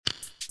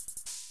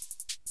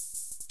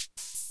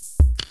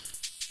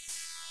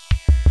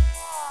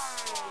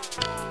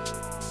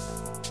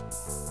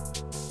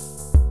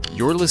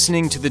You're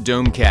listening to the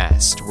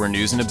Domecast, where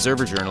news and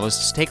observer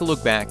journalists take a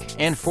look back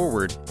and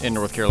forward in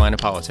North Carolina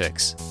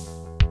politics.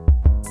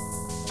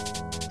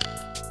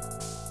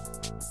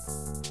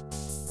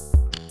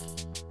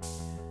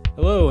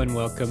 Hello and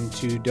welcome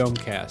to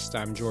Domecast.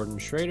 I'm Jordan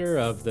Schrader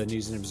of the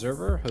News and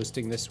Observer,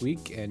 hosting this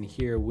week, and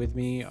here with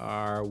me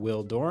are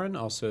Will Doran,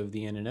 also of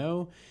the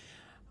NNO,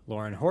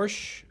 Lauren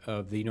Horsch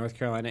of the North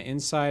Carolina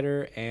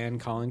Insider, and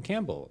Colin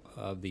Campbell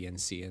of the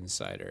NC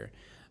Insider.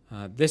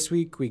 This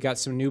week we got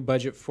some new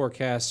budget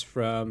forecasts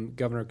from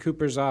Governor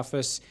Cooper's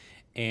office,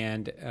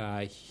 and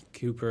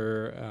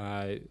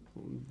Cooper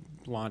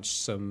launched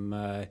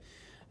some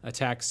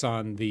attacks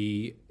on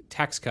the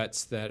tax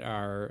cuts that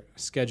are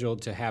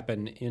scheduled to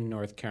happen in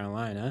North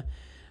Carolina.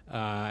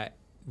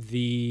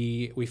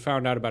 We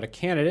found out about a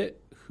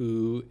candidate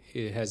who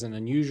has an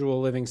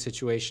unusual living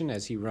situation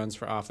as he runs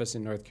for office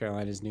in North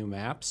Carolina's new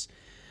maps.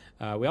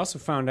 We also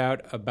found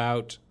out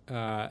about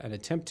an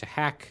attempt to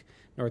hack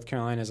North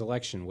Carolina's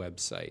election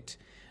website.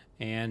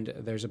 And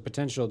there's a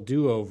potential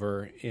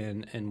do-over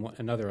in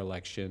another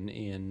election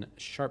in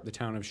the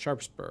town of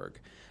Sharpsburg.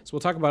 So we'll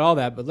talk about all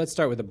that, but let's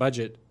start with the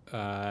budget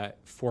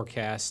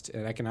forecast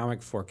and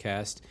economic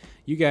forecast.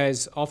 You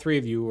guys, all three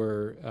of you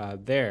were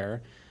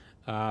there.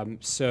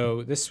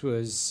 So this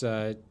was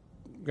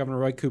Governor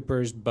Roy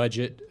Cooper's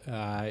budget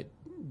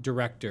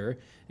director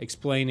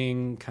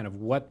explaining kind of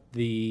what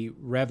the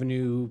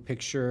revenue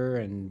picture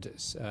and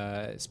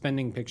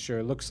spending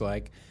picture looks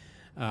like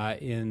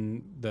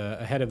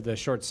ahead of the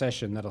short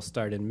session that'll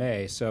start in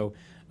May. So,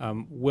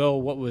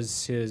 Will, what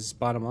was his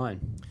bottom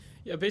line?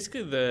 Yeah,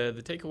 basically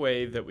the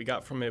takeaway that we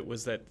got from it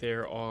was that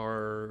there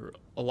are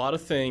a lot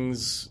of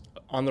things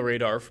on the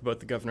radar for both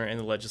the governor and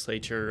the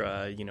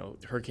legislature.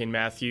 Hurricane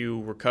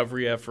Matthew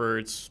recovery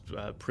efforts,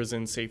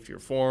 prison safety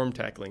reform,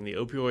 tackling the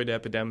opioid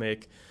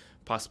epidemic,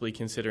 possibly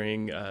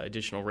considering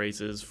additional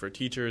raises for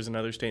teachers and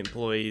other state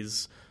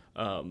employees.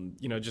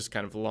 Just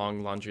kind of a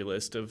long laundry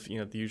list of,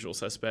 the usual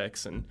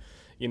suspects. And,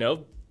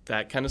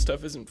 that kind of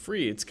stuff isn't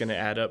free. It's going to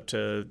add up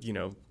to,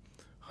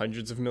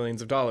 hundreds of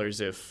millions of dollars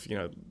if,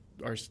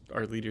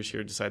 our leaders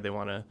here decide they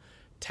want to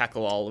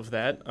tackle all of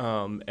that.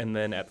 And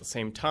then at the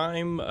same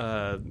time,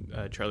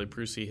 Charlie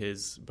Perusi,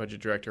 his budget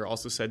director,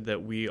 also said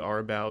that we are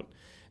about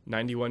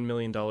 $91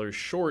 million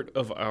short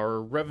of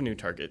our revenue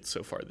target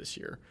so far this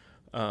year.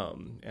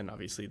 And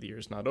obviously the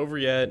year's not over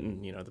yet,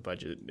 and, the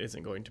budget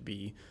isn't going to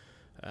be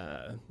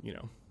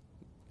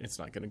it's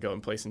not going to go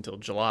in place until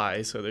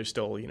July, so there's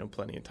still,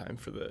 plenty of time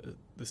for the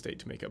state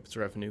to make up its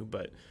revenue.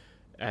 But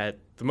at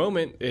the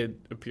moment, it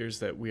appears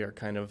that we are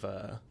kind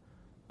of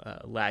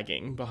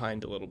lagging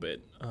behind a little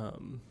bit.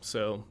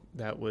 So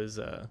that was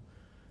the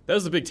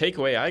big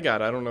takeaway I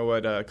got. I don't know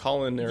what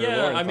Colin or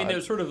Lauren thought. It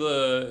was sort of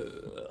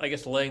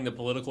laying the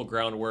political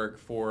groundwork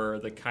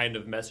for the kind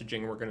of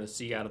messaging we're going to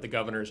see out of the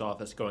governor's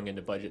office going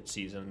into budget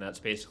season. And that's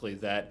basically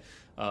that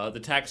the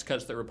tax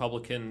cuts that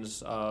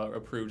Republicans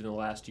approved in the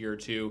last year or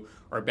two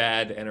are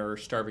bad and are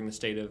starving the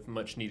state of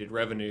much-needed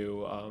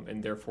revenue,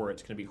 and therefore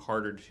it's going to be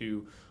harder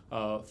to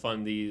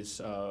fund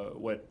these,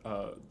 what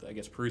I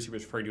guess Perusi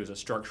was referring to as a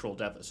structural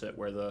deficit,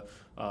 where the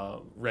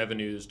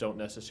revenues don't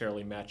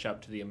necessarily match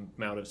up to the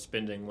amount of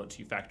spending once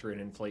you factor in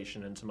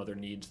inflation and some other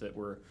needs that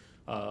were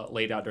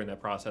laid out during that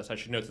process. I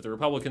should note that the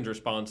Republicans'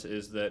 response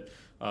is that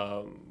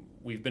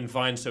we've been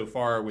fine so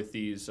far with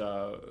these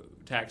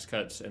tax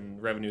cuts,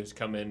 and revenues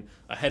come in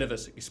ahead of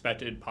us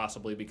expected,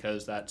 possibly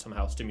because that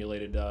somehow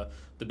stimulated the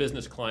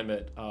business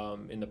climate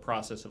in the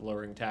process of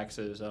lowering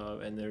taxes,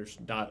 and there's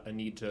not a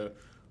need to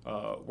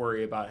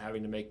worry about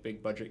having to make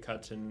big budget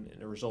cuts in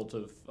a result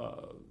of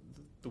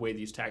the way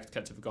these tax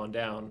cuts have gone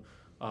down.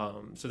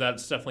 So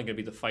that's definitely going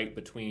to be the fight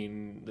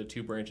between the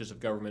two branches of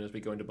government as we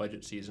go into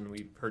budget season.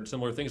 We heard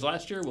similar things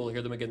last year. We'll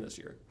hear them again this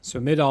year. So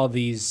amid all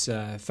these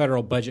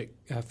federal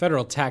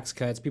tax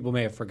cuts, people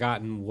may have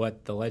forgotten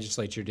what the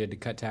legislature did to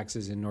cut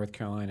taxes in North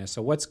Carolina.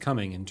 So what's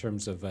coming in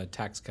terms of a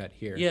tax cut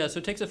here? Yeah, so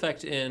it takes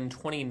effect in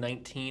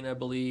 2019, I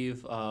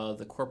believe.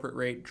 The corporate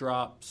rate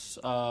drops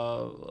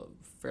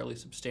fairly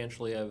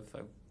substantially. I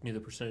knew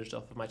the percentage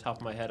off the top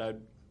of my head. I'd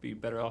be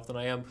better off than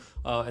I am.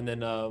 And then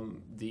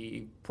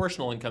the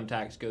personal income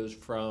tax goes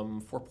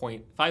from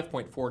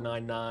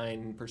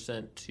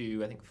 5.499%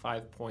 to, I think,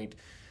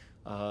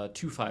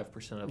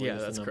 5.25%, I believe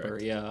is the number.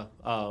 Correct. Yeah.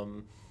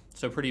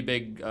 So pretty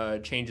big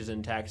changes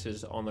in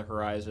taxes on the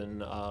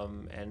horizon,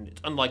 and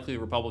it's unlikely the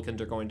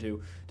Republicans are going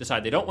to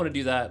decide they don't want to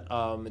do that.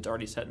 It's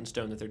already set in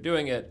stone that they're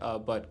doing it,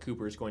 but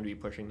Cooper is going to be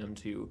pushing them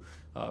to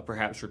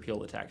perhaps repeal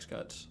the tax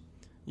cuts.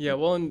 Yeah,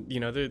 well, and,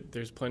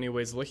 there's plenty of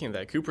ways of looking at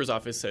that. Cooper's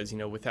office says,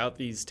 without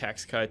these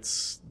tax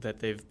cuts that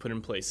they've put in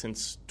place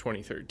since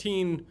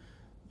 2013,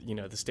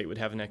 the state would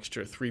have an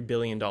extra $3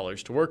 billion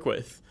to work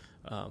with.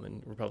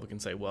 And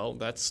Republicans say, well,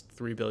 that's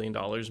 $3 billion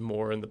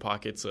more in the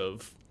pockets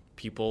of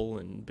people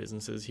and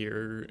businesses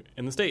here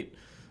in the state.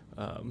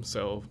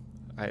 So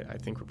I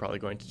think we're probably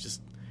going to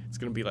it's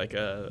going to be like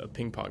a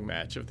ping pong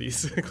match of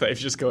these claims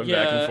just going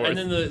back and forth. And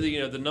then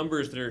the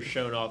numbers that are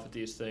shown off at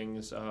these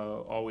things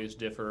always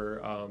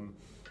differ.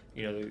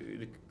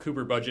 the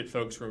Cooper budget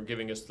folks were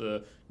giving us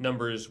the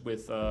numbers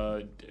with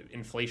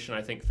inflation,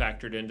 I think,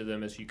 factored into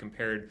them as you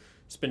compared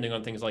spending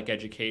on things like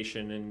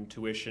education and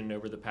tuition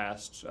over the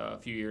past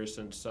few years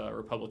since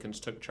Republicans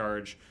took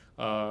charge.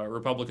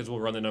 Republicans will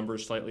run the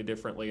numbers slightly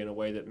differently in a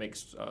way that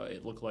makes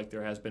it look like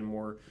there has been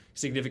more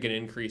significant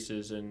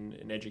increases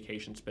in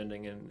education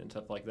spending and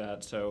stuff like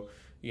that. So,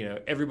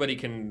 everybody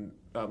can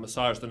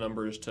massage the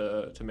numbers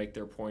to make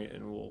their point,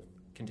 and we'll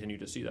continue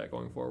to see that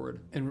going forward.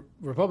 And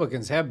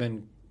Republicans have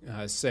been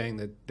saying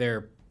that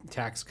their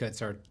tax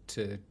cuts are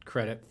to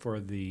credit for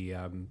the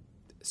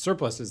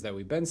surpluses that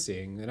we've been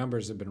seeing. The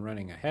numbers have been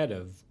running ahead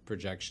of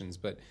projections,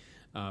 but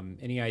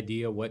any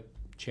idea what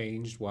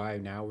changed, why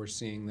now we're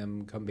seeing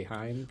them come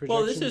behind projections?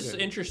 Well, this is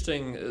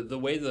interesting. The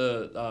way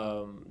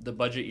the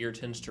budget year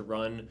tends to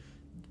run,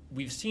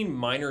 we've seen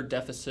minor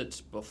deficits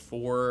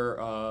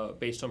before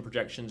based on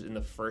projections in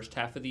the first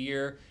half of the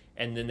year,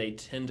 and then they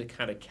tend to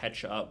kind of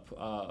catch up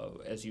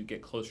as you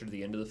get closer to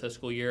the end of the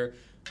fiscal year.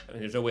 I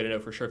mean, there's no way to know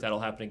for sure if that'll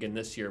happen again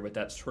this year, but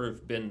that's sort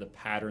of been the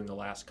pattern the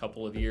last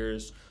couple of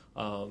years,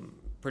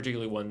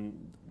 particularly when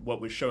what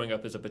was showing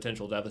up as a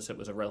potential deficit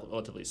was a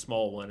relatively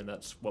small one, and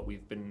that's what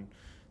we've been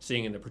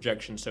seeing in the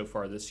projections so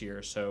far this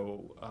year.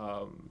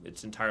 So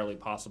it's entirely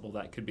possible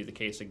that could be the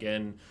case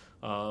again.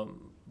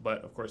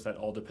 But, of course, that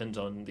all depends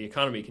on the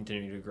economy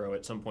continuing to grow.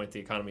 At some point, the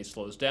economy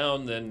slows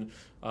down, then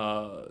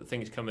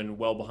things come in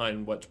well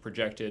behind what's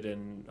projected,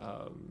 and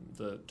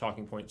the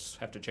talking points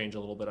have to change a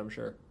little bit, I'm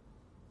sure.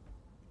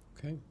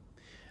 Okay.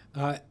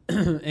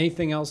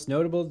 Anything else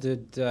notable?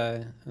 Did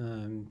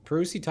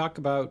Perusi talk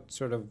about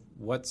sort of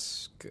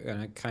what's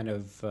kind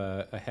of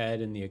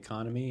ahead in the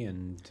economy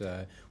and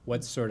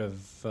what sort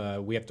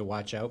of we have to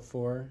watch out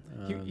for?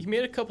 He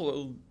made a couple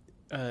of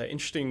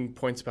interesting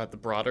points about the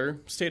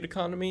broader state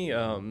economy.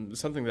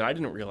 Something that I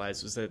didn't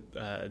realize was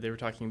that they were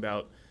talking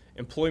about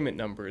employment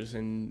numbers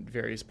in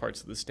various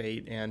parts of the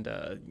state, and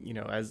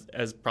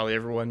as probably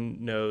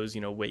everyone knows,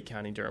 Wake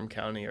County, Durham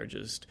County are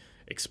just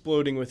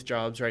exploding with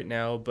jobs right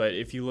now. But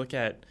if you look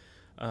at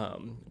a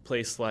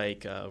place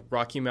like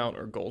Rocky Mount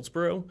or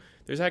Goldsboro,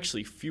 there's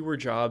actually fewer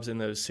jobs in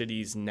those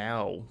cities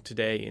now,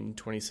 today in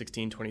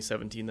 2016,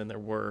 2017, than there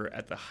were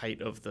at the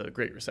height of the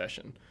Great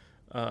Recession.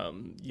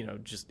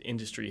 Just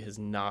industry has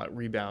not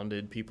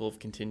rebounded. People have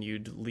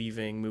continued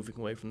leaving, moving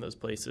away from those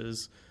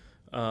places.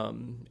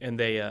 And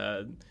they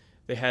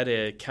had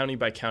a county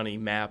by county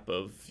map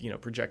of,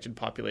 projected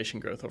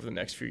population growth over the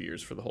next few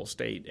years for the whole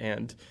state.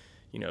 And,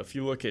 if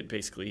you look at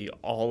basically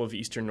all of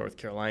eastern North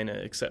Carolina,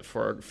 except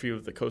for a few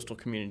of the coastal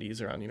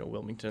communities around,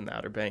 Wilmington and the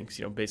Outer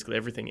Banks, basically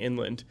everything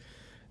inland,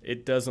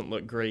 it doesn't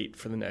look great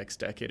for the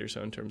next decade or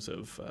so in terms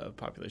of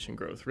population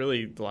growth.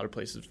 Really, a lot of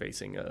places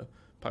facing a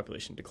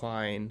population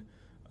decline.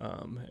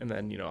 And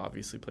then,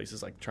 obviously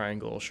places like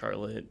Triangle,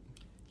 Charlotte.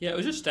 Yeah, it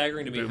was just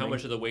staggering to me how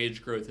much of the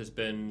wage growth has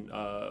been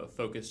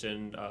focused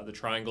in the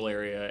Triangle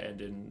area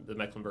and in the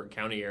Mecklenburg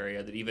County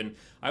area, that even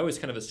I always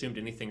kind of assumed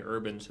anything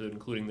urban, so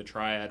including the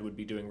Triad, would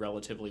be doing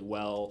relatively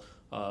well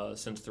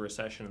since the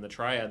recession. And the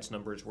Triad's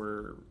numbers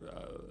were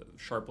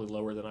sharply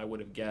lower than I would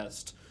have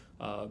guessed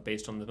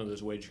based on some of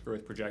those wage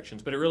growth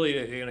projections. But it really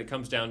it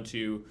comes down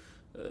to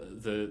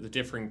the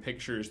differing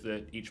pictures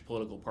that each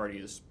political party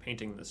is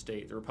painting in the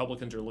state. The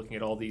Republicans are looking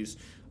at all these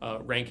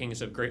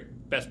rankings of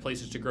great best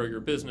places to grow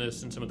your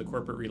business and some of the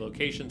corporate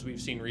relocations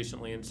we've seen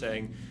recently and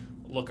saying,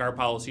 look, our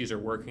policies are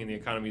working, the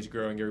economy is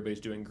growing,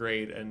 everybody's doing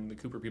great. And the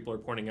Cooper people are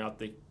pointing out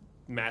the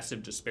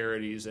massive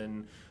disparities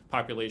in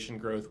population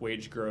growth,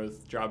 wage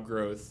growth, job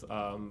growth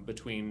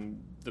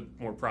between the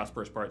more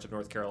prosperous parts of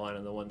North Carolina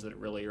and the ones that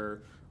really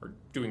are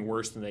doing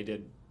worse than they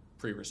did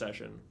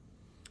pre-recession.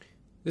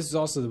 This is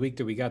also the week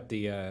that we got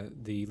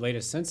the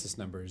latest census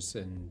numbers,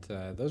 and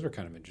those were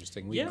kind of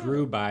interesting. We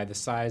grew by the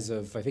size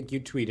of, I think you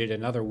tweeted,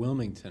 another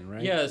Wilmington,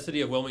 right? Yeah, the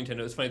city of Wilmington.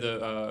 It was funny,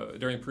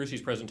 during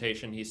Perusi's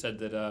presentation, he said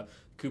that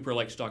Cooper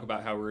likes to talk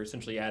about how we're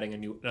essentially adding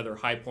another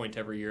high point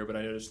every year, but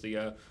I noticed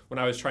when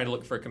I was trying to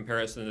look for a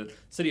comparison, the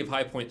city of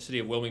High Point and city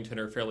of Wilmington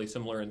are fairly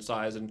similar in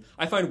size, and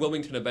I find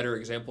Wilmington a better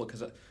example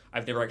because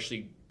I've never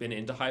actually been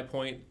into High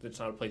Point. It's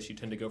not a place you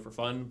tend to go for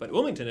fun, but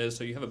Wilmington is,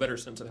 so you have a better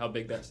sense of how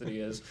big that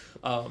city is.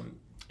 So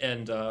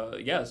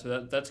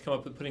that's come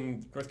up with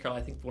putting North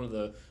Carolina, I think, one of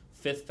the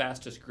fifth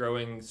fastest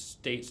growing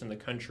states in the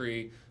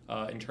country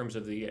in terms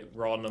of the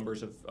raw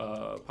numbers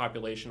of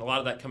population. A lot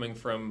of that coming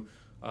from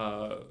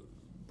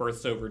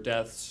births over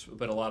deaths,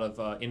 but a lot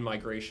of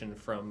in-migration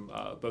from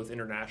both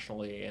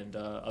internationally and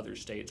other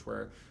states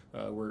where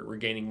we're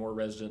gaining more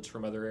residents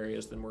from other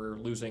areas than we're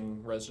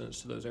losing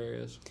residents to those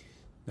areas.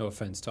 No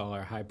offense to all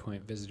our High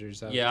Point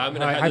visitors out there.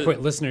 High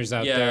Point listeners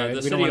out there. Yeah,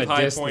 the city of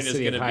High Point is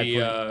going to be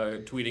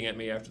tweeting at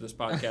me after this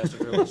podcast if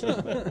you're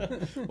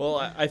listening. Well,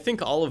 I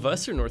think all of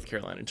us are North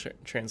Carolina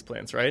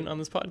transplants, right, on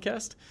this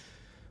podcast?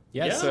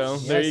 Yes. So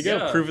there you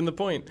go, proving the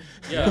point.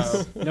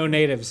 Yeah. No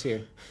natives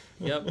here.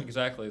 Yep,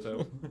 exactly.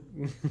 So.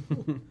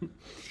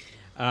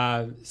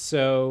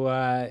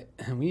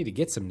 We need to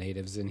get some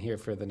natives in here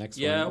for the next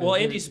one. Yeah, well,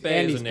 Andy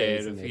Spay is a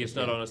native. He's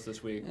not on us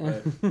this week.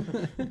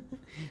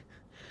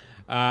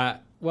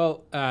 But.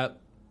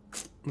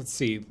 Let's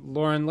see,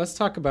 Lauren, let's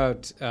talk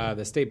about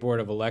the State Board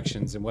of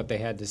Elections and what they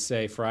had to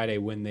say Friday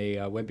when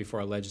they went before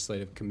a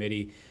legislative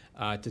committee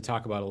to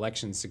talk about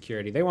election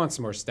security. They want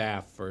some more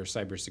staff for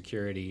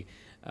cybersecurity.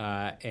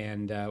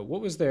 And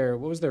what was their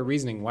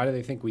reasoning? Why do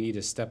they think we need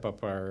to step up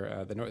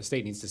the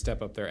state needs to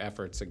step up their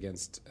efforts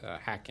against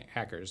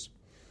hackers?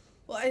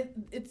 Well,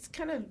 it's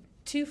kind of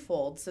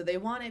twofold. So they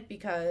want it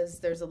because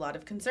there's a lot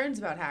of concerns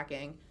about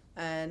hacking,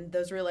 and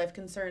those real life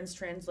concerns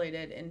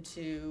translated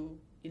into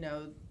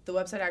the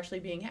website actually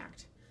being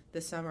hacked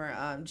this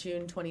summer,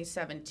 June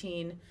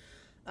 2017.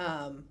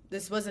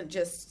 This wasn't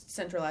just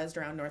centralized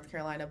around North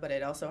Carolina, but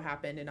it also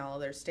happened in all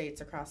other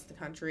states across the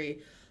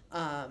country.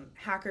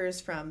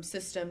 Hackers from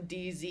System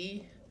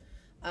DZ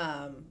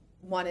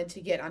wanted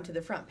to get onto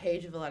the front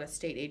page of a lot of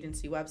state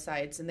agency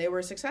websites, and they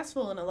were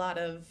successful in a lot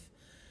of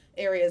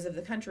areas of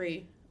the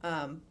country,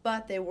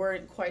 but they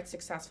weren't quite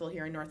successful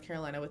here in North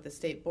Carolina with the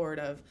State Board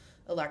of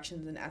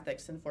Elections and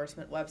Ethics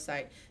Enforcement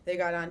website. They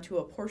got onto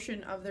a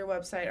portion of their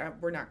website.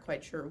 We're not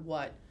quite sure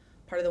what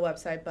part of the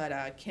website,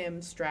 but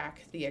Kim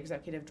Strack, the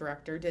executive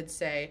director, did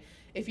say,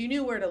 if you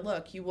knew where to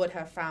look, you would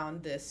have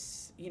found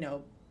this,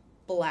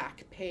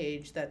 black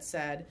page that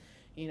said,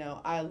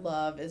 I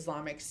love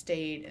Islamic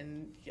State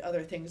and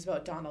other things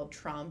about Donald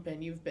Trump,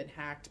 and you've been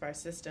hacked by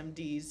System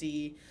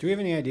DZ. Do we have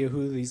any idea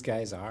who these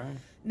guys are?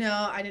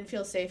 No, I didn't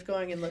feel safe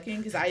going and looking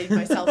because I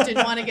myself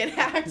didn't want to get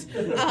hacked.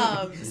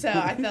 So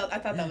I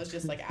thought that was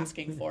just like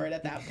asking for it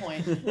at that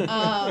point.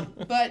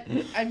 But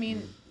I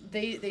mean,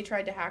 they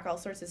tried to hack all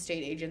sorts of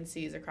state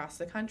agencies across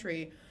the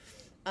country.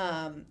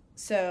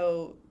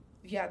 So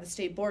yeah, the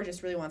state board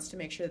just really wants to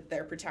make sure that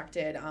they're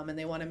protected, and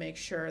they want to make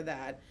sure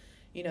that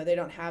they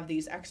don't have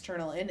these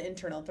external and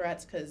internal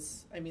threats,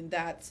 because I mean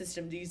that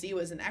System DZ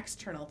was an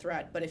external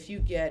threat, but if you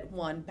get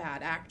one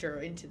bad actor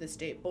into the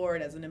state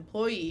board as an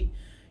employee,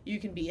 you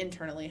can be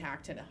internally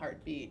hacked in a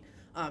heartbeat,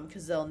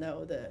 because they'll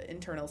know the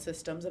internal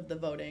systems of the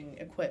voting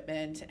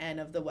equipment and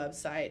of the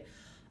website,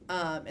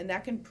 and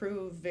that can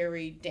prove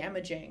very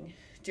damaging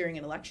during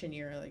an election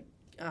year. Like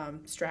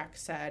Strack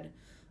said,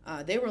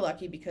 they were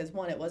lucky because,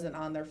 one, it wasn't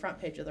on their front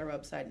page of their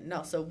website, and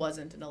also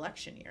wasn't an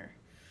election year.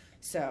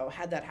 So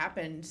had that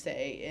happened,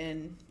 say,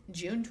 in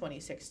June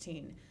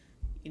 2016,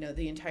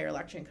 the entire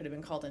election could have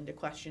been called into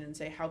question and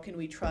say, how can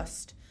we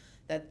trust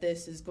that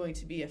this is going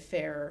to be a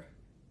fair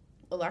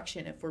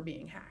election if we're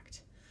being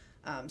hacked?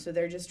 So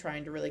they're just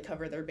trying to really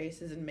cover their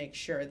bases and make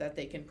sure that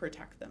they can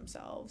protect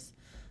themselves.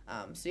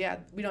 So yeah,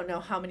 we don't know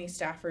how many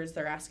staffers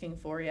they're asking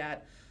for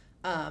yet.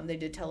 They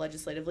did tell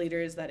legislative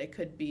leaders that it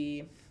could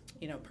be,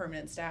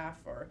 permanent staff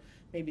or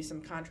maybe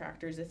some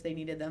contractors if they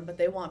needed them, but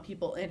they want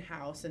people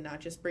in-house and not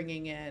just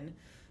bringing in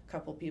a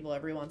couple people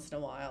every once in a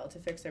while to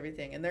fix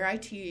everything. And their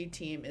IT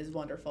team is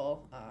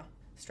wonderful,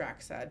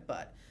 Strack said,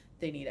 but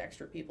they need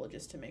extra people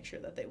just to make sure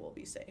that they will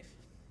be safe.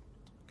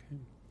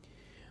 Okay.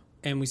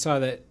 And we saw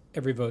that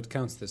every vote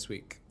counts this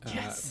week.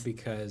 Yes.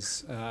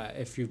 Because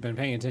if you've been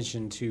paying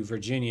attention to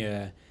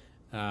Virginia,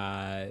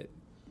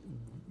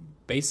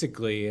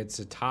 basically it's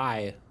a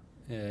tie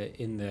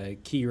in the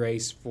key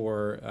race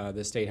for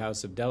the State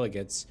House of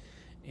Delegates,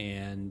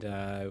 and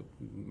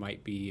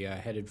might be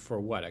headed for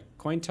what, a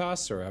coin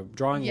toss or a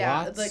drawing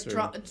lots? Yeah,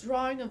 like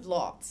drawing of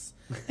lots.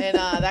 And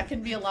that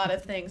can be a lot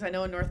of things. I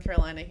know in North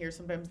Carolina here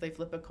sometimes they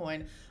flip a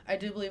coin. I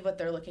do believe what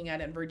they're looking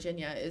at in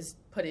Virginia is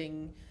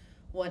putting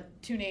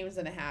two names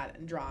in a hat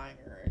and drawing,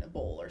 or in a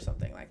bowl or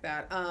something like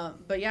that.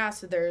 But yeah,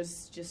 so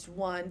there's just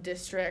one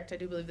district, I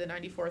do believe the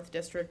 94th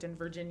district in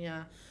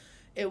Virginia.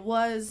 It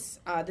was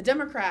the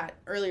Democrat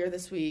earlier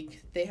this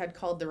week. They had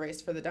called the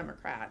race for the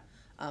Democrat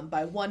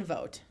by one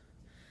vote.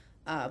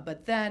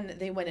 But then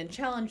they went and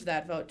challenged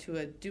that vote to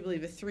a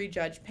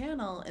 3-judge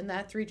panel, and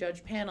that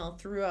 3-judge panel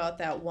threw out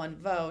that one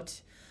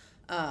vote,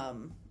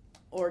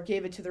 or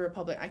gave it to the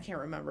Republican. I can't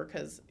remember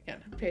because,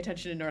 again, I pay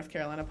attention to North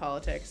Carolina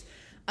politics.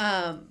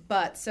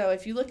 But so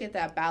if you look at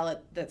that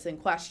ballot that's in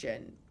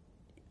question,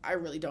 I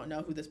really don't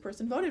know who this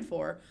person voted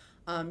for.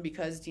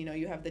 Because,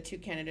 you have the two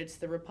candidates,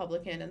 the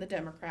Republican and the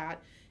Democrat,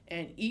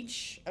 and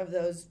each of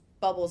those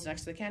bubbles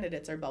next to the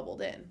candidates are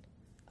bubbled in,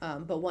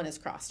 but one is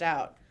crossed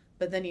out.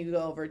 But then you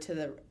go over to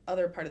the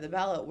other part of the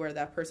ballot where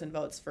that person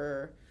votes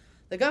for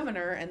the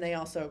governor, and they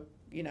also,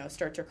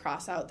 start to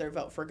cross out their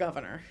vote for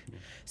governor.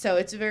 So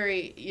it's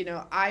very,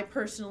 I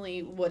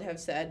personally would have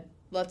said,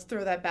 let's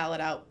throw that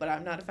ballot out, but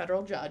I'm not a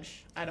federal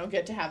judge. I don't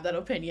get to have that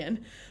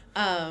opinion.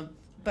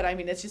 But I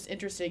mean, it's just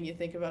interesting. You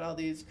think about all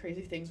these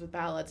crazy things with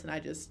ballots, and I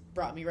just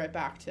brought me right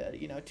back to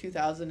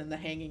 2000 and the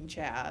hanging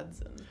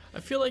chads. And I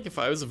feel like if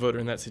I was a voter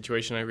in that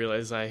situation, I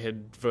realized I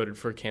had voted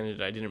for a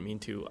candidate I didn't mean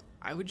to,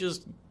 I would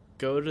just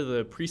go to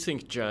the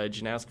precinct judge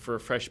and ask for a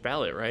fresh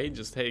ballot, right?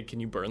 Just, hey,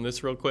 can you burn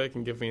this real quick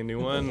and give me a new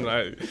one? And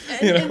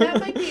that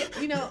might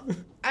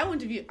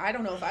be, I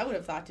don't know if I would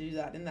have thought to do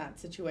that in that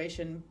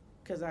situation,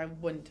 because I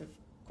wouldn't have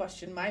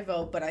questioned my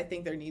vote. But I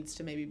think there needs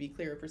to maybe be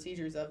clearer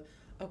procedures of,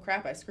 oh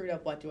crap, I screwed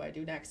up, what do I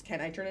do next? Can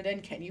I turn it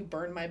in? Can you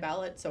burn my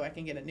ballot so I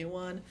can get a new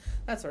one?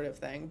 That sort of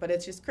thing. But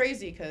it's just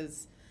crazy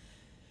because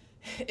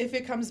if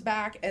it comes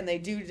back and they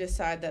do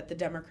decide that the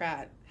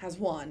Democrat has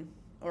won,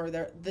 or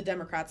the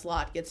Democrats'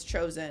 lot gets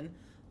chosen,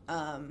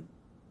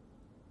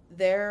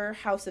 their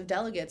House of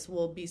Delegates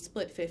will be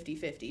split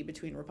 50-50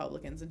 between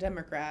Republicans and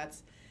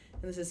Democrats.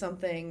 And this is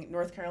something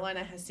North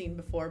Carolina has seen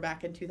before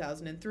back in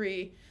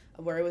 2003,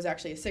 where it was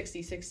actually a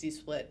 60-60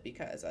 split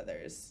because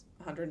there's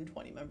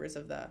 120 members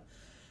of the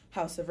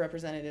House of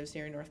Representatives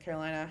here in North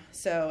Carolina.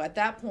 So at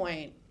that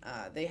point,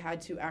 they had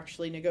to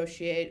actually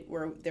negotiate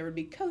where there would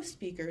be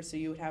co-speakers. So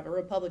you would have a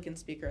Republican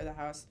Speaker of the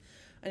House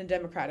and a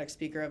Democratic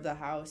Speaker of the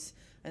House.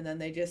 And then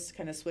they just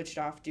kind of switched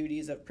off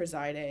duties of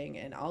presiding,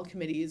 and all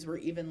committees were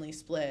evenly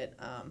split.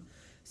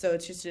 So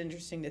it's just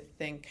interesting to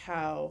think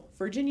how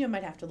Virginia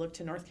might have to look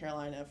to North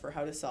Carolina for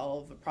how to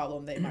solve a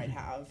problem they might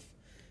have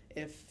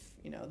if,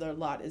 their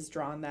lot is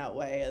drawn that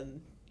way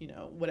and,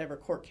 whatever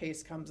court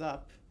case comes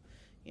up,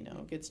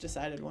 gets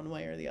decided one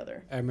way or the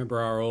other. I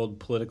remember our old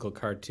political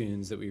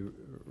cartoons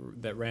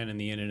that ran in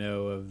the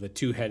N&O of the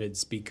two-headed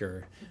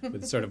speaker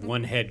with sort of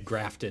one head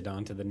grafted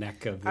onto the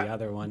neck of the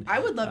other one. I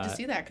would love to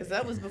see that because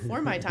that was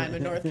before my time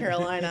in North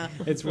Carolina.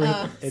 It's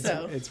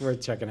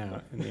worth checking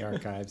out in the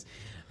archives.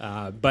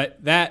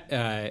 But that,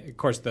 of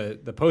course,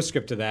 the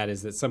postscript to that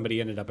is that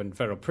somebody ended up in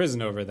federal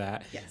prison over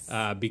that. Yes.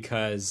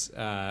 Because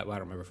I don't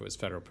remember if it was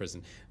federal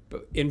prison,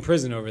 but in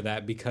prison over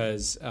that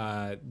because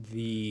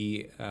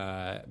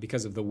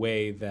because of the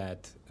way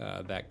that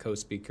that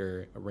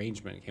co-speaker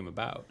arrangement came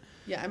about.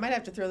 Yeah, I might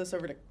have to throw this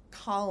over to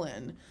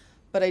Colin,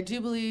 but I do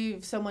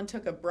believe someone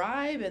took a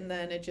bribe and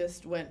then it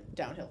just went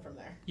downhill from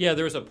there. Yeah,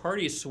 there was a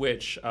party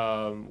switch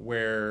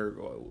where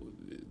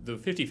the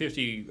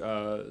 50-50,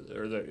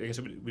 I guess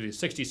it would be a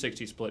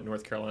 60-60 split in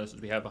North Carolina,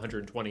 since we have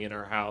 120 in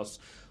our House,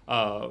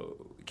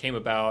 came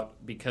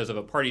about because of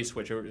a party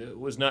switch. It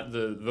was not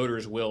the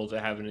voters' will to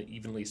have an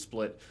evenly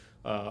split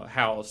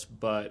House,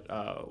 but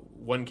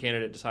one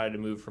candidate decided to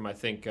move from, I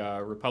think,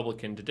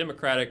 Republican to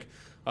Democratic,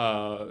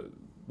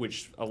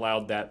 which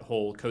allowed that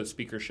whole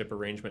co-speakership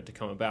arrangement to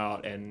come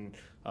about. And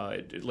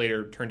it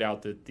later turned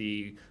out that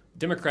the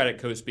Democratic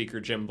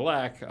co-speaker, Jim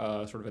Black,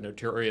 sort of a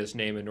notorious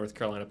name in North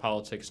Carolina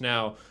politics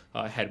now,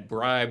 had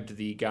bribed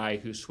the guy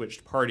who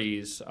switched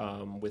parties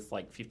with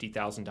like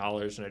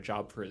 $50,000 and a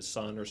job for his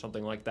son or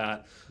something like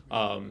that.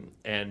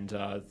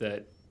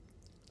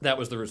 That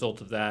was the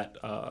result of that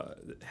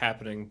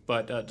happening.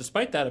 But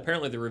despite that,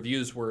 apparently the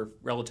reviews were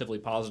relatively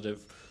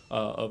positive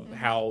of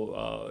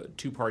how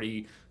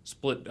two-party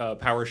split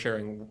power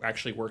sharing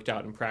actually worked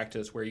out in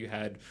practice, where you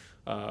had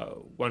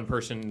one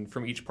person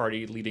from each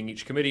party leading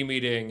each committee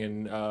meeting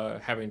and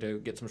having to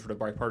get some sort of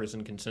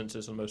bipartisan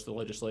consensus on most of the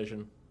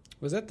legislation.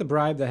 Was that the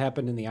bribe that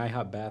happened in the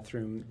IHOP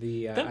bathroom?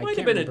 That might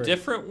have been a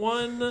different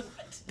one,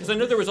 because I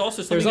know there was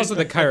also something. There was also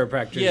the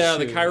chiropractors. Yeah,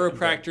 too. the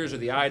chiropractors or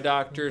the eye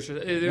doctors. No,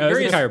 it was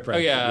the chiropractor. Oh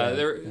yeah,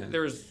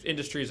 there was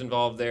industries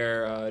involved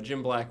there.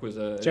 Jim Black was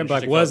a. Jim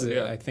Black was,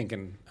 I think,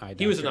 an eye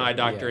doctor. He was an eye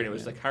doctor, and it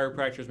was the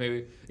chiropractors.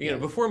 Maybe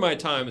before my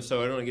time,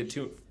 so I don't want to get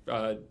too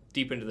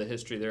deep into the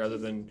history there, other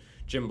than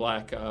Jim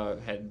Black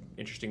had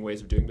interesting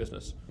ways of doing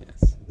business.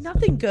 Yes.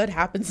 Nothing good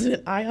happens in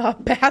an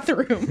IHOP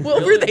bathroom.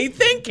 What were they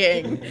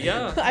thinking?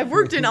 Yeah. I've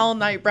worked in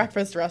all-night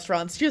breakfast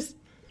restaurants. Just,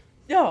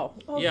 no.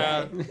 Okay.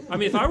 Yeah. I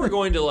mean, if I were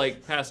going to,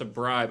 pass a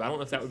bribe, I don't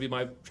know if that would be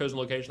my chosen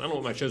location. I don't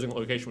know what my chosen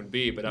location would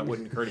be, but that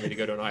wouldn't occur to me to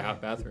go to an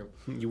IHOP bathroom.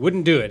 You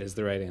wouldn't do it is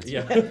the right answer.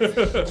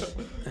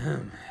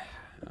 Yeah.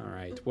 All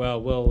right.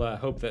 Well, we'll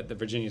hope that the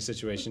Virginia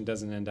situation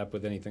doesn't end up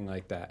with anything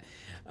like that.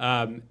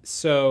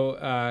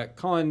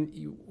 Colin,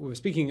 you were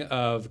speaking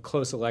of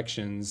close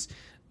elections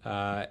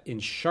in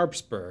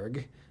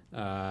Sharpsburg,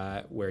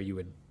 where you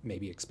would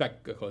maybe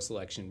expect a close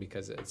election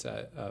because it's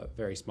a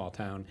very small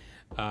town.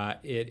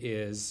 It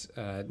is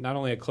not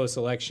only a close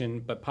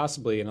election, but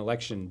possibly an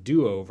election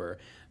do-over.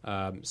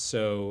 Tell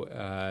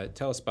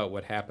us about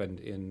what happened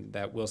in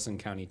that Wilson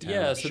County town.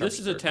 Yeah, so this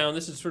is a town,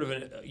 this is sort of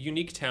a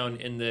unique town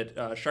in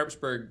that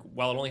Sharpsburg,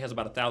 while it only has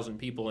about 1,000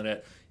 people in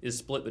it, is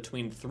split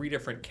between 3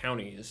 different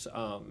counties.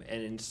 And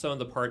in some of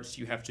the parts,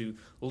 you have to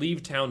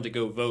leave town to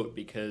go vote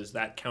because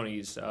that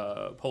county's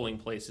polling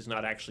place is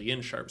not actually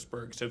in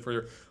Sharpsburg. So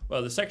for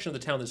the section of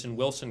the town that's in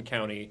Wilson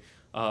County,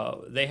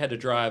 they had to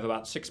drive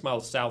about 6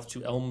 miles south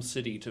to Elm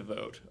City to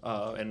vote.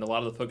 And a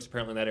lot of the folks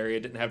apparently in that area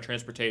didn't have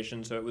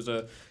transportation, so it was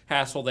a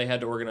hassle they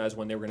had to organize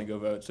when they were going to go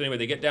vote. So anyway,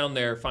 they get down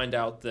there, find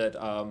out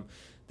that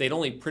they'd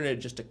only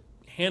printed just a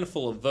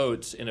handful of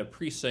votes in a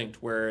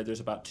precinct where there's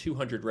about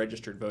 200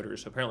 registered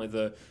voters. So apparently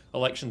the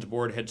elections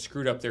board had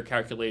screwed up their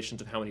calculations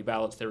of how many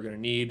ballots they were going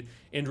to need.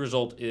 End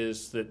result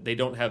is that they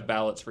don't have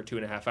ballots for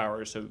 2.5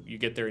 hours. So you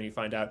get there and you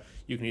find out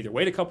you can either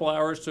wait a couple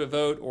hours to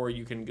vote or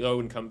you can go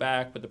and come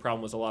back. But the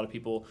problem was a lot of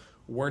people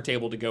weren't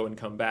able to go and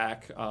come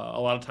back. A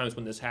lot of times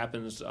when this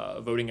happens,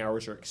 voting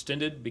hours are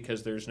extended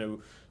because there's no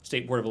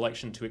state board of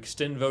election to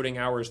extend voting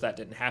hours. That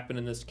didn't happen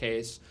in this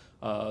case.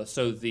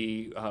 So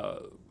the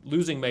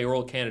losing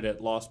mayoral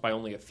candidate lost by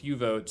only a few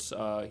votes.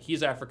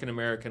 He's African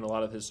American. A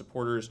lot of his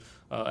supporters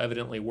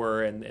evidently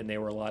were, and they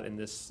were a lot in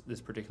this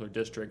particular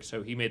district.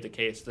 So he made the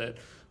case that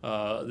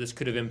this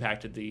could have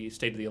impacted the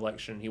state of the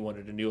election. He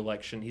wanted a new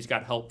election. He's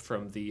got help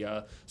from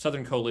the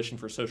Southern Coalition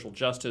for Social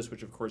Justice,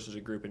 which of course is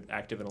a group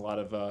active in a lot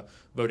of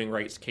voting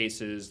rights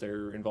cases.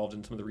 They're involved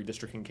in some of the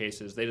redistricting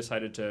cases. They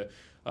decided to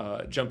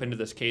jump into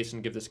this case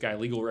and give this guy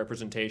legal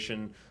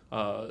representation.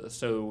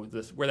 So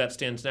where that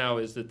stands now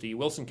is that the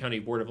Wilson County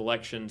Board of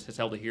Elections has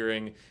held a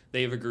hearing.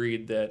 They have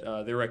agreed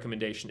that their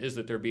recommendation is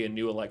that there be a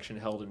new election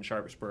held in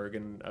Sharpsburg,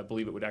 and I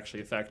believe it would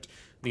actually affect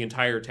the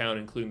entire town,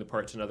 including the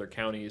parts in other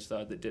counties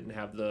that didn't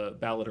have the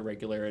ballot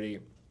irregularity.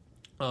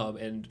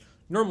 And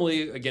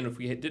normally, again, if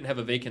we didn't have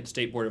a vacant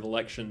state board of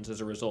elections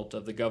as a result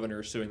of the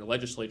governor suing the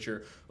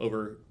legislature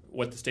over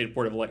what the state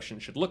board of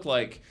elections should look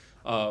like,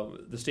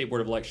 the state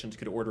board of elections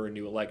could order a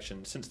new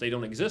election. Since they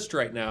don't exist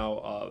right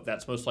now,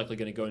 that's most likely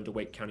going to go into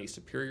Wake County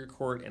Superior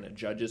Court, and a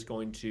judge is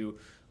going to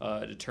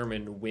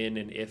determine when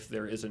and if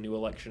there is a new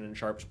election in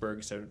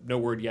Sharpsburg. So no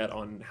word yet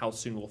on how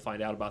soon we'll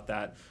find out about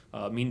that.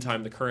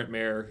 Meantime, the current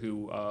mayor,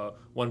 who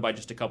won by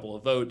just a couple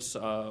of votes,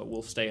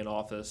 will stay in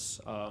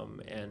office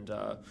and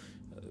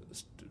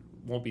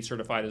won't be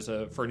certified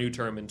for a new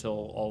term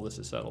until all this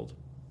is settled.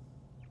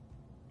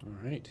 All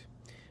right.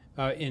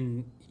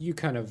 And you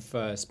kind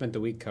of spent the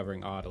week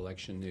covering odd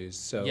election news.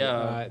 So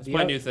yeah, it's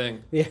my new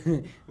thing.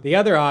 The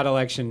other odd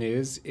election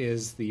news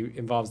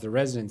involves the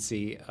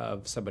residency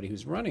of somebody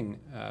who's running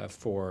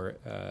for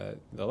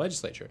the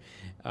legislature.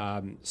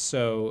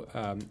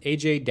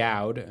 A.J.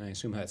 Dowd, and I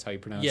assume that's how you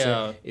pronounce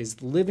it,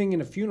 is living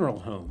in a funeral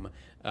home.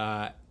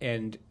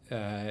 And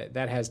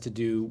that has to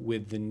do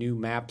with the new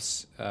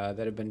maps that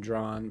have been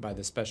drawn by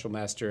the special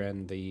master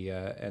and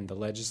the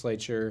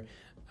legislature.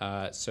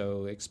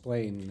 So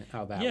explain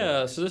how that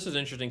works. So this is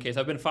an interesting case.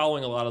 I've been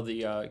following a lot of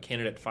the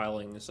candidate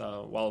filings.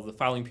 While the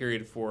filing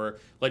period for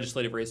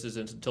legislative races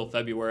is until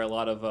February, a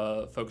lot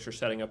of folks are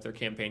setting up their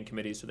campaign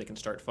committees so they can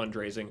start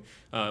fundraising.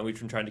 We've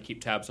been trying to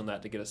keep tabs on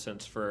that to get a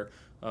sense for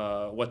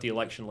what the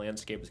election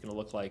landscape is going to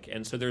look like.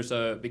 And so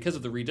because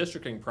of the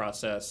redistricting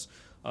process,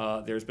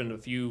 there's been a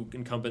few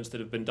incumbents that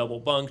have been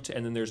double bunked,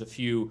 and then there's a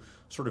few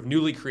sort of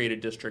newly created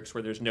districts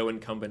where there's no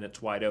incumbent,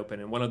 it's wide open.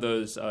 And one of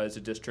those is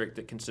a district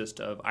that consists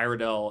of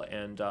Iredell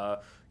and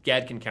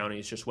Gadsden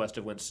counties, just west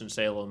of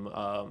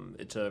Winston-Salem.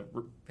 It's a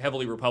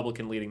heavily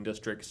Republican-leading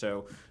district,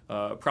 so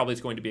probably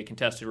it's going to be a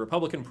contested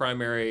Republican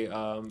primary,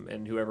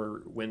 and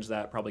whoever wins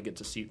that probably gets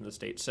a seat in the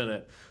state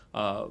Senate.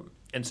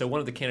 And so one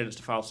of the candidates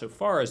to file so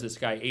far is this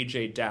guy,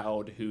 A.J.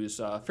 Dowd, who's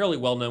fairly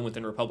well-known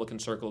within Republican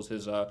circles.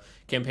 His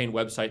campaign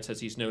website says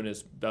he's known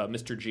as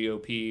Mr.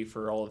 GOP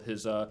for all of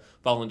his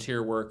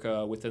volunteer work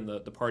within the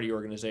party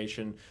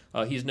organization.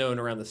 He's known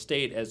around the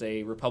state as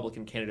a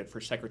Republican candidate for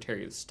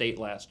Secretary of State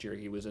last year.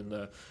 He was in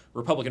the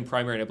Republican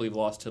primary and I believe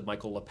lost to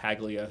Michael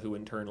LaPaglia, who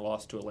in turn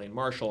lost to Elaine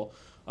Marshall.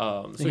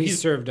 So he's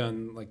served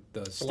on like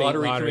the state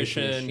lottery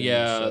commission.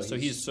 So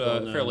he's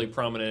fairly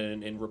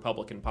prominent in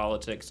Republican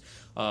politics.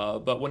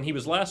 But when he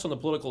was last on the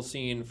political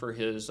scene for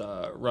his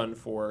run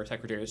for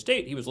Secretary of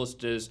State, he was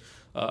listed as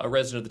a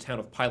resident of the town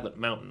of Pilot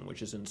Mountain,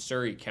 which is in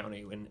Surrey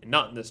County, and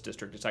not in this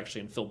district. It's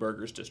actually in Phil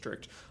Berger's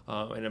district.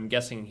 And I'm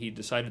guessing he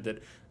decided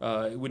that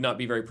it would not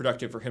be very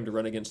productive for him to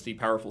run against the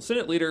powerful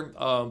Senate leader,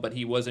 but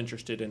he was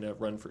interested in a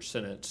run for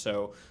Senate.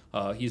 So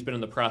he's been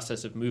in the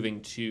process of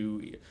moving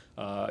to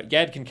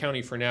Gadsden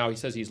County for now. He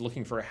says he's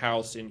looking for a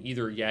house in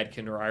either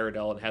Yadkin or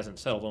Iredell and hasn't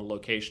settled on a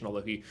location,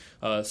 although he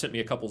sent me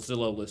a couple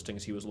Zillow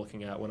listings he was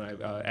looking at when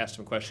I asked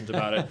him questions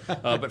about it.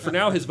 But for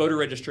now, his voter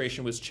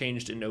registration was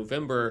changed in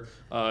November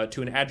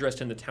to an address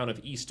in the town of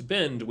East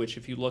Bend, which,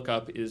 if you look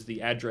up, is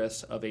the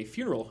address of a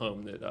funeral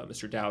home that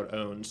Mr. Dowd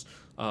owns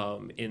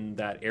in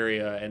that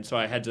area. And so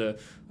I had to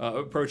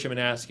approach him and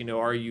ask,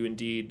 are you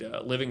indeed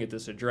living at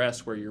this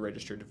address where you're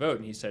registered to vote?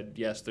 And he said,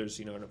 yes, there's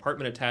an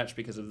apartment attached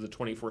because of the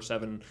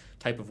 24/7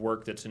 type of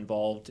work that's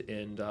involved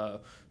in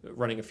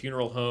running a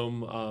funeral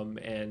home,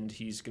 and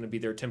he's going to be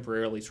there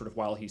temporarily sort of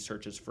while he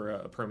searches for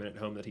a permanent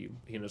home that he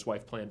and his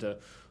wife plan to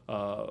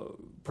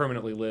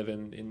permanently live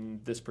in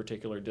this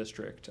particular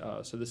district.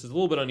 So this is a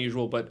little bit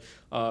unusual, but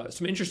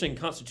some interesting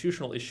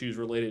constitutional issues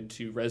related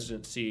to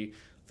residency.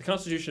 The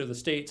Constitution of the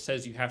state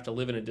says you have to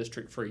live in a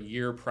district for a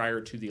year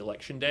prior to the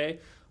election day,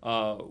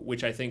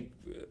 which I think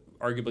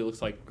arguably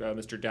looks like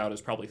Mr. Dowd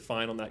is probably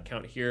fine on that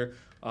count here.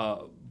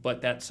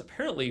 But that's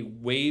apparently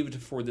waived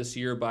for this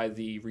year by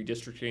the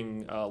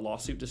redistricting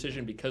lawsuit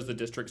decision because the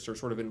districts are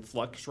sort of in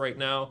flux right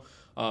now.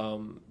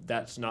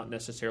 That's not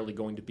necessarily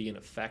going to be in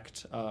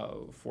effect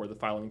for the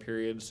filing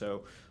period.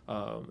 So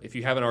if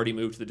you haven't already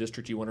moved to the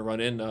district you want to run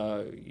in,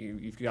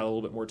 you've got a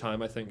little bit more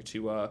time, I think,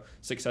 to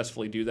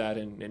successfully do that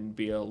and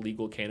be a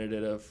legal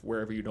candidate of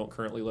wherever you don't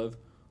currently live.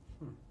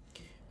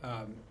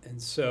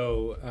 And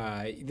so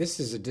this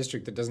is a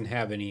district that doesn't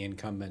have any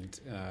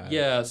incumbent.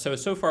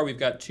 So far we've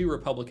got two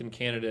Republican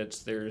candidates.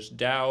 There's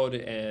Dowd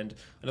and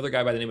another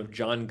guy by the name of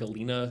John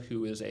Galena,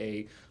 who is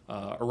a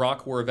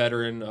Iraq War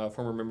veteran,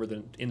 former member of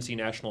the NC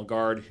National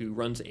Guard, who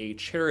runs a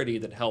charity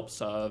that helps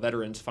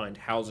veterans find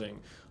housing.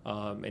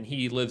 And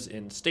he lives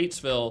in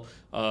Statesville.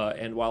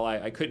 And while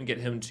I couldn't get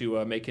him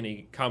to make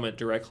any comment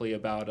directly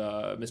about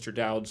Mr.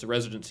 Dowd's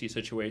residency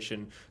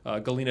situation,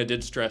 Galena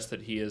did stress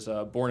that he is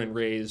born and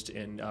raised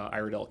in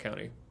Iredell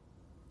County.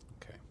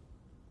 Okay.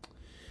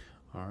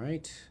 All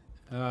right.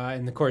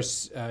 And of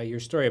course, your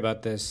story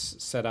about this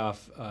set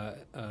off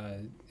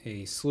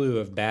a slew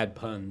of bad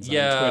puns on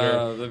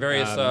Twitter. The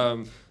various.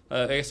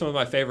 I guess some of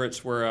my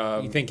favorites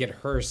were. You think it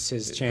hurts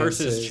his chances? Hurts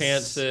his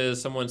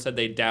chances. Someone said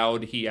they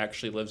Dowd he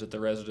actually lives at the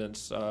residence.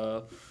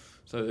 So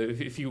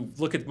if you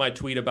look at my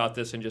tweet about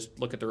this and just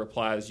look at the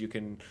replies, you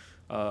can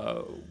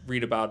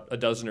read about a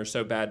dozen or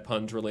so bad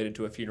puns related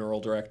to a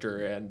funeral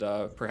director and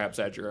perhaps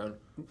add your own.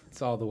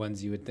 It's all the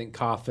ones you would think: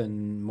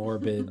 coffin,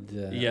 morbid.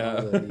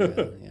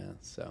 Yeah.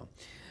 So,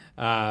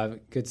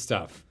 good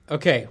stuff.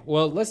 Okay,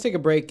 well, let's take a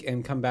break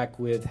and come back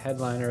with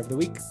Headliner of the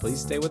Week.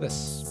 Please stay with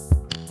us.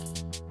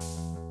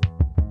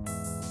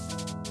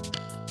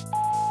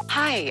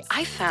 Hi,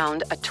 I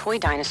found a toy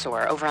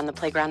dinosaur over on the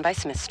playground by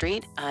Smith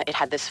Street. It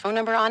had this phone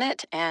number on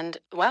it, and,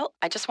 well,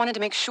 I just wanted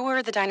to make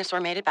sure the dinosaur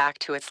made it back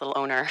to its little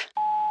owner.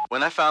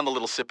 When I found the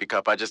little sippy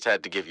cup, I just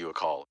had to give you a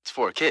call. It's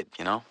for a kid,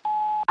 you know?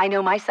 I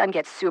know my son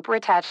gets super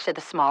attached to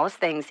the smallest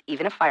things,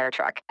 even a fire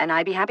truck, and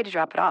I'd be happy to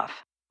drop it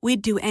off.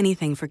 We'd do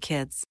anything for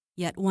kids,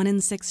 yet 1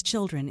 in 6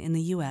 children in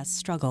the U.S.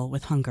 struggle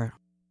with hunger.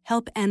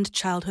 Help end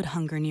childhood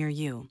hunger near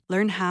you.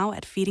 Learn how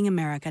at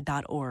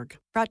feedingamerica.org.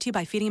 Brought to you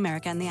by Feeding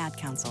America and the Ad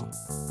Council.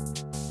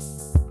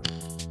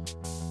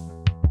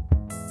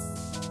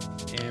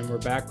 And we're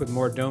back with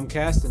more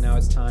Domecast, and now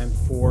it's time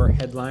for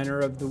Headliner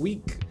of the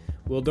Week.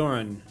 Will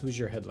Doran, who's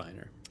your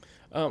headliner?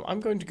 I'm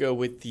going to go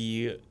with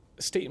the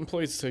State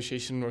Employees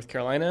Association of North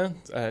Carolina,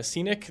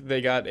 SENIC. They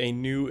got a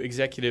new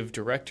executive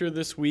director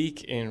this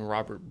week in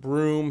Robert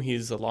Broom.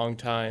 He's a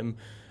longtime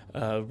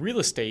real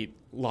estate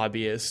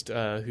lobbyist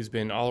who's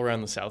been all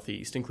around the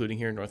Southeast, including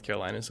here in North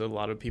Carolina, so a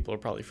lot of people are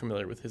probably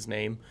familiar with his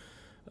name.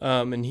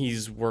 And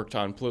he's worked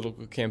on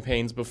political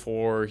campaigns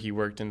before. He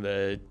worked in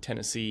the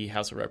Tennessee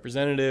House of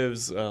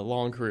Representatives, a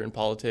long career in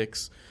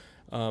politics,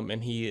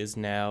 and he is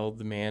now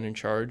the man in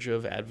charge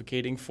of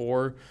advocating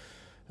for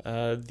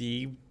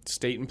the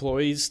state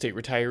employees, state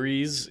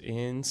retirees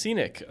in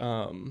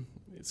SENIC.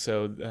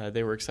 So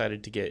they were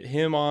excited to get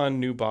him on,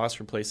 new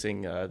boss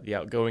replacing the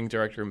outgoing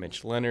director,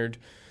 Mitch Leonard.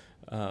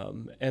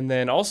 And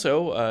then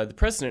also the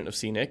president of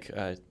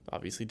SENIC,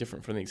 obviously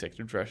different from the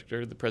executive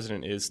director. The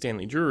president is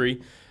Stanley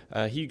Drury.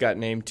 He got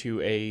named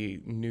to a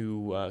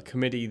new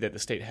committee that the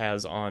state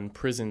has on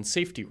prison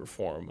safety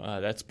reform.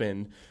 That's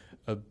been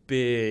a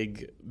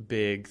big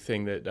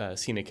thing that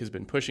SENIC has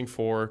been pushing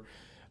for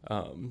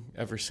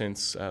ever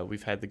since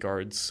we've had the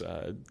guards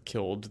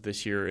killed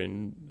this year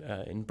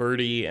in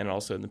Bertie and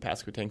also in the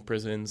Pasquotank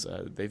prisons.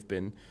 They've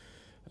been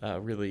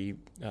really,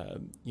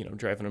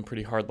 driving a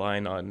pretty hard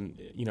line on,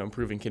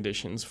 improving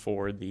conditions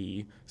for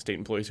the state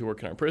employees who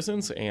work in our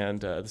prisons.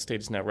 And the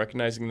state is now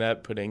recognizing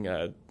that, putting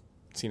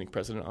SENIC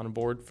president on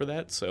board for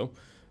that. So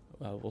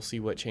we'll see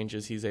what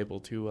changes he's able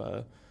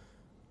to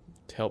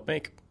help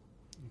make.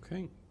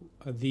 Okay.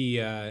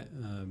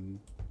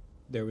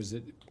 There was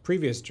a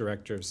previous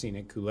director of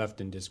SENIC who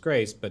left in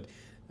disgrace, but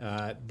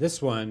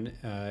this one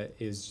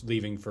is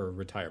leaving for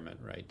retirement,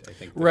 right? I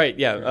think. Right.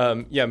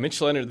 Yeah. Mitch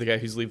Leonard, the guy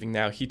who's leaving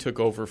now, he took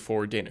over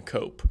for Dana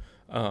Cope,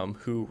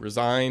 who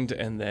resigned,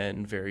 and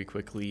then very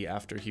quickly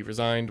after he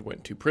resigned,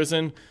 went to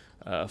prison,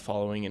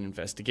 following an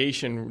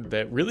investigation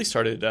that really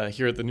started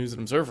here at the News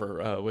and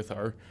Observer with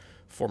our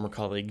former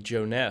colleague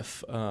Joe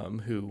Neff,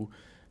 who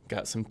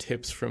got some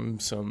tips from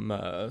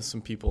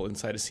some people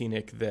inside of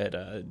SENIC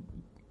that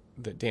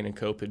Dana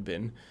Cope had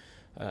been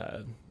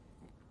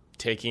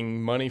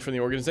taking money from the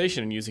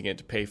organization and using it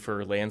to pay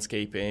for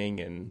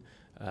landscaping and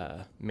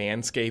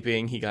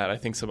manscaping. He got, I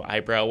think, some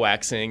eyebrow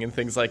waxing and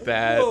things like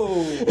that.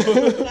 Whoa.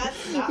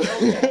 That's not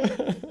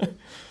okay.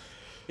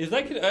 Is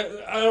that?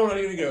 I don't want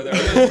to go there.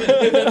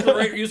 If that's the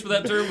right use for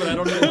that term, but I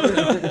don't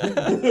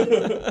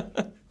know.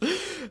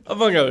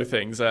 Among other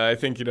things, I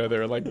think,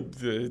 there are like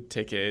the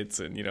tickets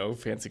and,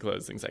 fancy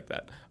clothes, things like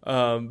that.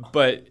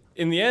 But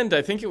in the end,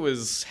 I think it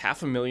was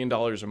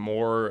 $500,000 or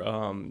more.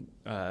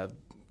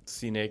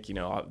 SENIC,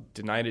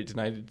 denied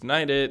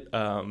it.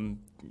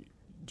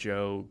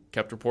 Joe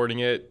kept reporting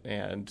it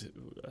and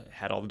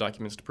had all the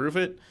documents to prove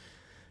it.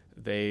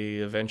 They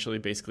eventually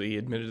basically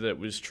admitted that it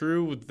was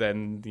true.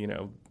 Then,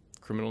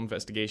 criminal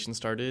investigation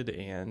started,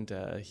 and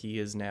he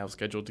is now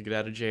scheduled to get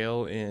out of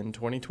jail in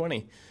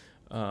 2020.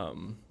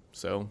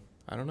 So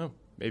I don't know.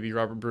 Maybe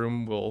Robert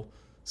Broom will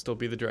still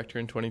be the director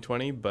in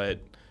 2020, but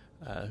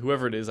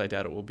whoever it is, I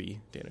doubt it will be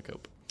Dana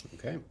Cope.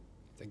 Okay.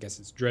 I guess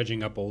it's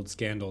dredging up old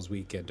scandals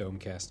week at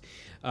Domecast.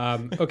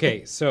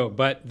 Okay,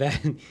 but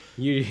then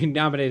you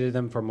nominated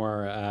them for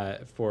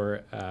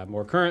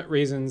more current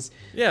reasons.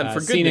 Yeah, and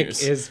for good SENIC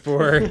news.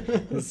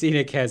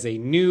 SENIC has a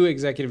new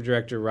executive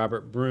director,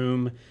 Robert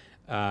Broom,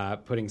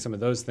 putting some of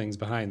those things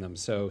behind them.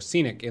 So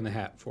SENIC in the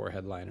hat for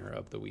Headliner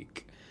of the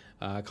Week.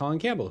 Colin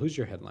Campbell, who's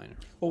your headliner?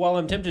 Well, while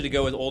I'm tempted to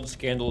go with old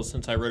scandals,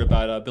 since I wrote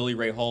about Billy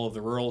Ray Hall of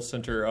the Rural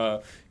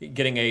Center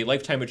getting a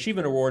Lifetime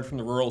Achievement Award from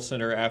the Rural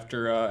Center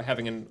after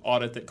having an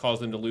audit that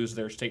caused them to lose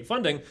their state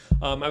funding,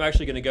 I'm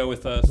actually going to go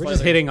with... We're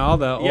just hitting all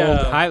the old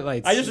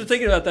highlights. I just was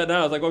thinking about that now.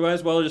 I was like, well, might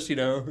as well just,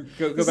 go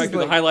back to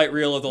the highlight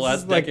reel of the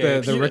last decade.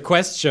 Like the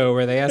request show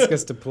where they ask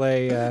us to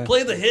play...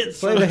 play the hits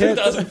from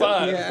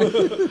 2005.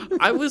 Yeah.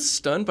 I was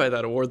stunned by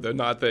that award, though,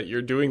 not that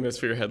you're doing this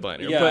for your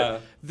headliner. Yeah.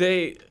 But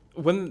they...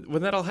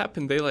 When that all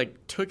happened, they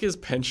took his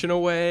pension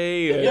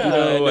away. And,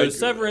 no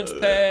severance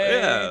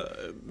pay.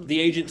 Yeah. The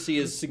agency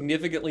is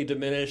significantly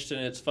diminished in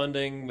its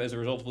funding as a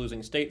result of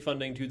losing state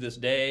funding to this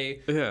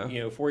day.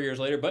 Yeah. 4 years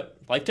later, but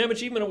Lifetime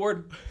Achievement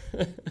Award.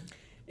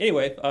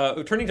 Anyway,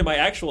 turning to my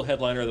actual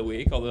headliner of the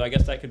week, although I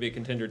guess that could be a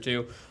contender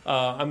too,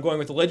 I'm going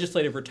with the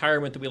legislative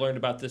retirement that we learned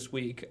about this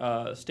week.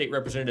 State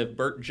Representative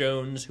Burt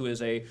Jones, who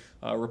is a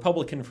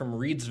Republican from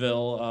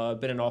Reedsville,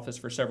 been in office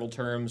for several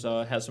terms,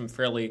 has some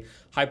fairly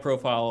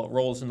high-profile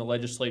roles in the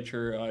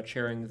legislature,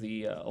 chairing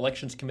the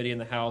Elections Committee in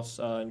the House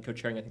and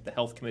co-chairing, I think, the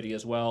Health Committee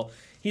as well.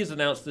 He has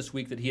announced this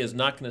week that he is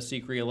not going to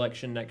seek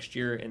re-election next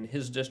year in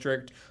his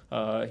district.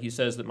 He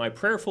says that my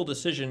prayerful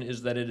decision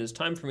is that it is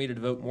time for me to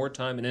devote more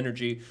time and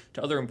energy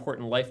to other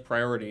important life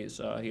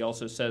priorities. He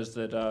also says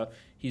that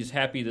he's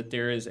happy that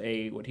there is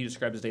what he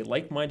describes as a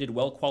like-minded,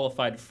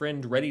 well-qualified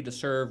friend ready to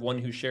serve, one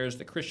who shares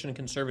the Christian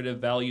conservative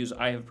values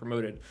I have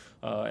promoted.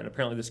 And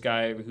apparently this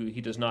guy, who he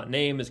does not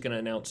name, is going to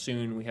announce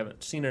soon. We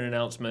haven't seen an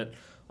announcement.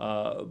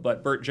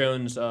 But Burt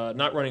Jones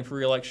not running for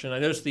re-election. I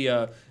noticed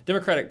the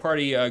Democratic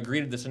Party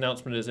greeted this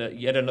announcement as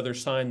yet another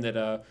sign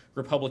that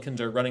Republicans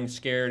are running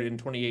scared in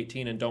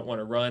 2018 and don't want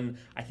to run.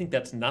 I think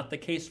that's not the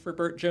case for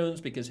Burt Jones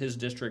because his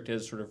district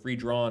is sort of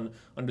redrawn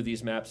under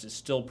these maps. It's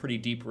still pretty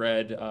deep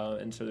red,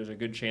 and so there's a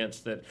good chance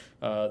that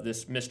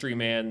this mystery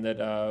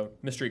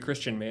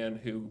Christian man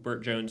who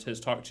Burt Jones has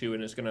talked to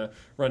and is going to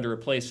run to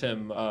replace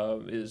him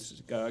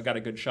is got a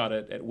good shot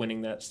at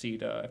winning that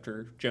seat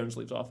after Jones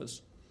leaves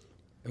office.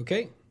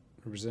 Okay.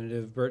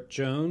 Representative Burt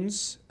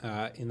Jones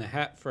in the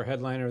hat for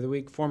headliner of the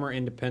week, former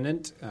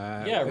independent,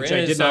 which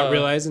I did not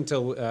realize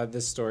until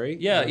this story.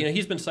 Yeah,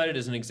 he's been cited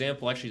as an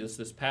example, actually,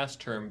 this past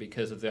term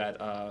because of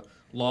that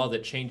law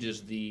that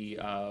changes the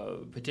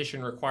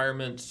petition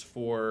requirements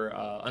for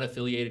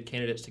unaffiliated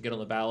candidates to get on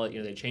the ballot.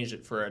 They changed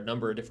it for a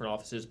number of different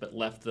offices, but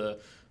left the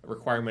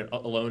requirement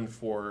alone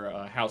for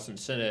House and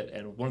Senate.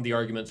 And one of the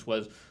arguments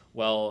was,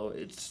 well,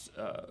 it's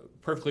a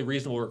perfectly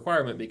reasonable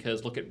requirement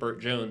because look at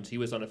Burt Jones. He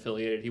was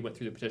unaffiliated. He went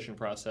through the petition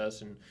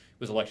process and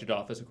was elected to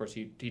office. Of course,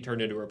 he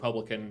turned into a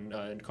Republican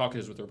and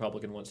caucused with the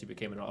Republican once he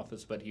became in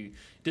office. But he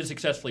did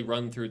successfully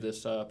run through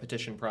this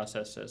petition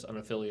process as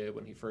unaffiliated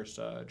when he first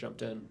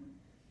jumped in.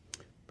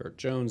 Burt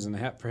Jones in the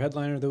hat for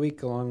headliner of the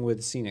week along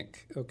with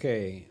Scenic.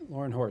 Okay,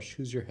 Lauren Horsch,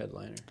 who's your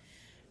headliner?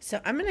 So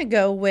I'm going to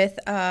go with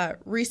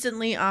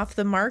recently off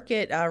the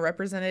market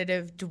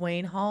Representative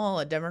Dwayne Hall,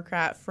 a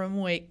Democrat from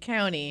Wake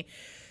County.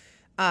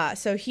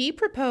 So he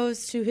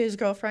proposed to his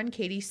girlfriend,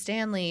 Katie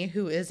Stanley,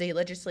 who is a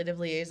legislative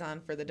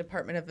liaison for the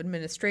Department of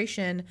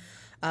Administration,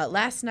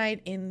 last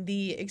night in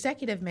the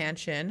executive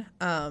mansion.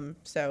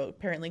 So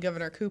apparently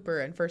Governor Cooper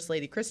and First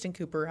Lady Kristen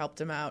Cooper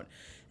helped him out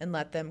and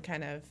let them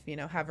kind of,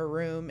 have a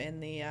room in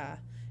the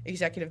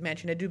executive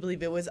mansion. I do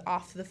believe it was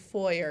off the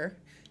foyer,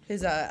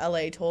 his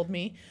LA told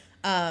me.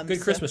 Good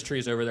Christmas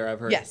trees over there,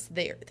 I've heard. Yes,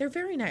 they're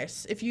very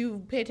nice. If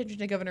you pay attention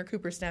to Governor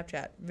Cooper's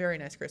Snapchat, very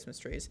nice Christmas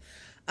trees.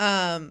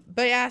 But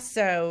yeah,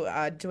 so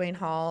Dwayne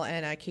Hall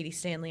and Katie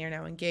Stanley are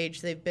now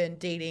engaged. They've been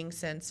dating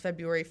since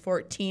February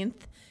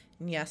 14th.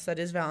 And yes, that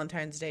is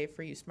Valentine's Day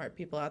for you smart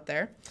people out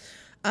there.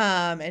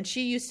 And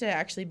she used to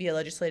actually be a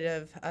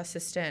legislative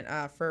assistant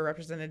for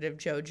Representative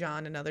Joe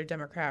John, another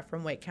Democrat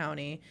from Wake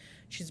County.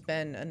 She's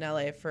been in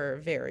LA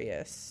for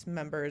various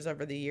members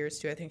over the years,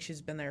 too. I think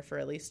she's been there for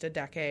at least a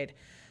decade.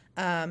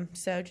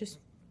 So just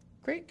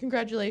great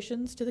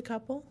congratulations to the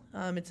couple.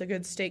 It's a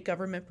good state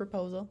government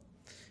proposal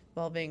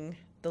involving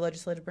the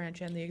legislative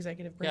branch and the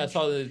executive branch. Yeah, I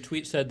saw the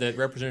tweet said that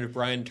Representative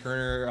Brian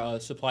Turner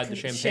supplied the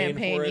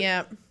champagne for it.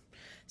 Yeah.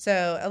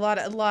 So a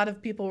lot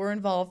of people were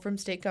involved from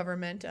state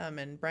government,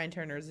 and Brian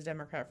Turner is a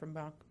Democrat from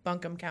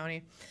Buncombe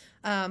County.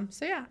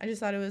 So yeah, I just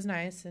thought it was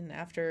nice. And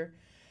after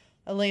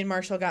Elaine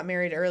Marshall got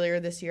married earlier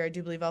this year, I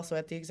do believe also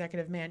at the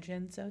executive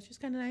mansion. So it's just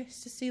kind of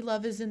nice to see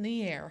love is in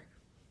the air.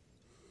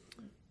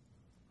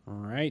 All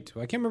right.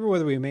 Well, I can't remember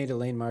whether we made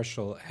Elaine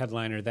Marshall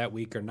headliner that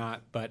week or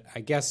not, but I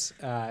guess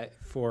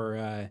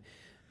for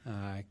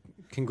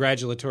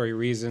congratulatory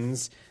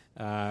reasons,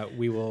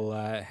 we will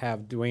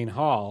have Dwayne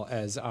Hall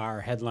as our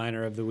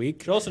headliner of the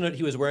week. You should also note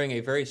he was wearing a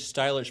very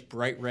stylish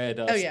bright red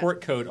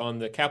sport coat on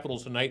the Capitol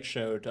Tonight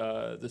show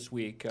this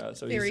week.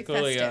 So very he's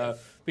clearly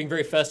being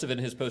very festive in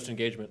his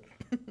post-engagement.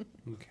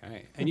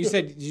 Okay. And you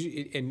said,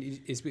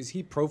 is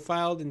he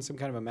profiled in some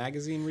kind of a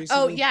magazine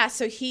recently? Oh, yeah.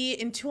 So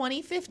in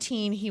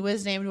 2015, he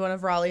was named one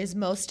of Raleigh's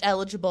most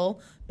eligible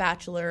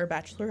bachelor or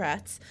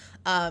bachelorettes.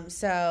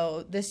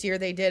 So this year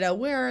they did a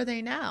Where Are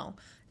They Now?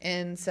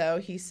 And so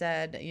he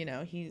said,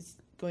 he's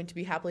going to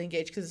be happily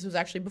engaged, because this was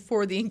actually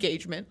before the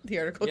engagement. The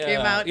article came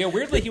out. Yeah,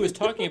 weirdly, he was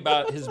talking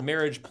about his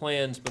marriage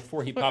plans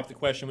before he popped the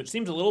question, which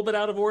seems a little bit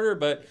out of order,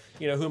 but,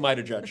 who am I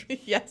to judge?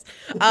 Yes.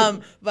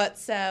 But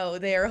so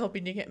they are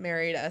hoping to get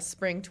married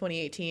spring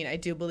 2018, I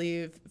do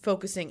believe,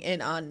 focusing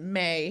in on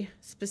May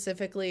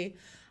specifically.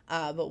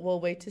 But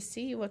we'll wait to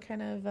see what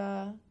kind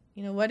of,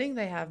 wedding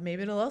they have.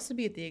 Maybe it'll also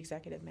be at the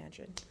Executive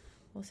Mansion.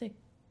 We'll see.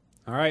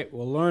 All right.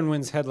 Well, Lauren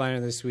wins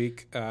headliner this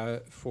week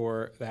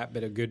for that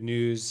bit of good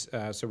news.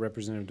 So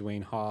Representative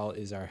Dwayne Hall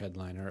is our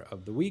headliner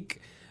of the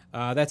week.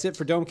 That's it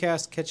for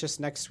Domecast. Catch us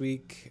next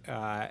week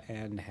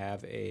and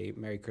have a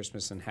Merry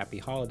Christmas and Happy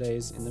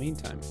Holidays in the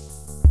meantime.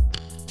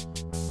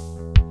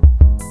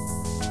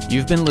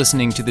 You've been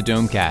listening to the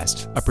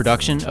Domecast, a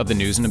production of the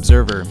News and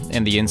Observer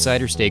and the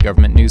Insider State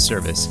Government News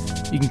Service.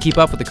 You can keep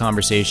up with the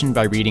conversation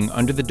by reading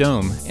Under the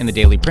Dome in the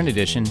daily print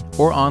edition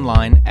or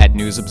online at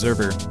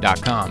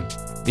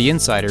newsobserver.com. The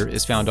Insider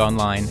is found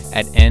online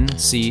at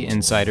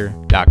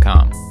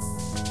ncinsider.com.